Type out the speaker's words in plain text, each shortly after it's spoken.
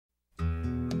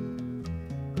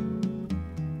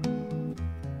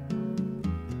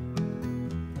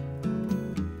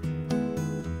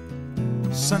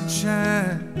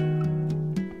sunshine.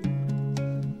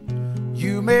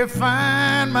 You may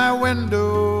find my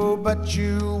window, but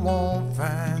you won't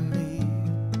find me.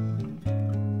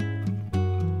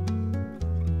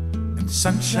 And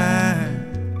sunshine,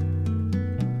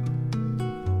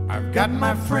 I've got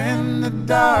my friend the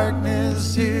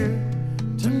darkness here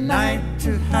tonight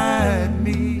to hide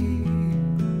me.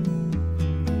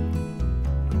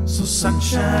 So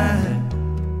sunshine,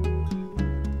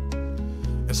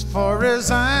 as far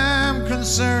as I'm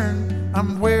concerned,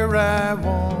 I'm where I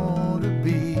want to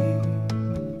be.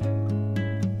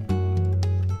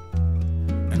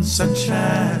 And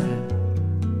sunshine,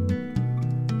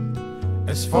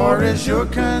 as far as you're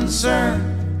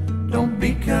concerned, don't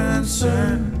be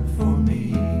concerned for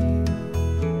me.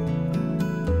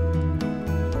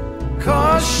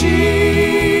 'Cause she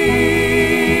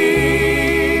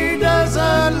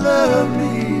doesn't love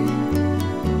me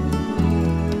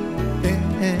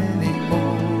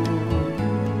anymore.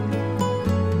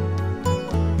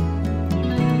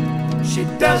 She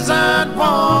doesn't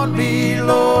want me,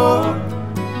 Lord.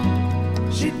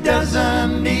 She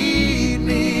doesn't need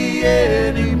me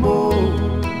anymore.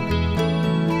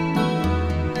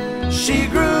 She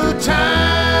grew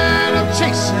tired of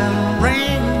chasing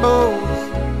rainbows,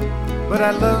 but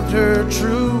I loved her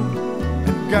true,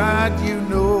 and God, you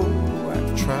know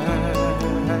I've tried.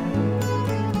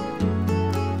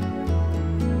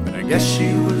 But I guess she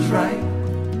was right,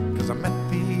 'cause I'm at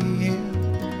the end.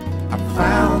 I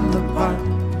found the pot,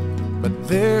 but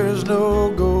there's no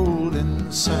gold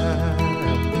inside.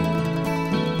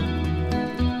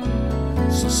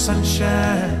 So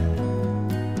sunshine,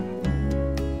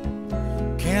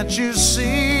 can't you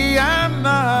see I'm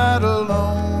not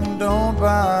alone? Don't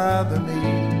bother me.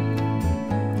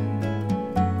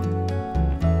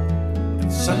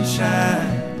 And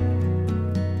sunshine,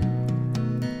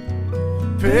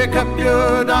 pick up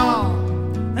your dawn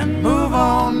and move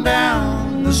on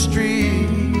down the street.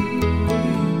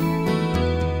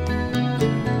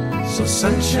 So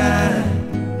sunshine,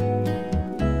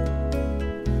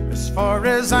 as far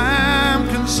as I'm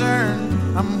concerned,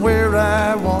 I'm where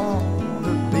I want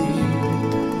to be.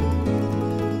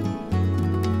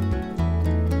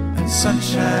 And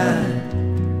sunshine,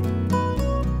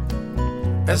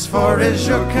 as far as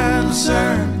you're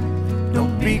concerned,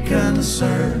 don't be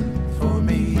concerned for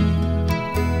me.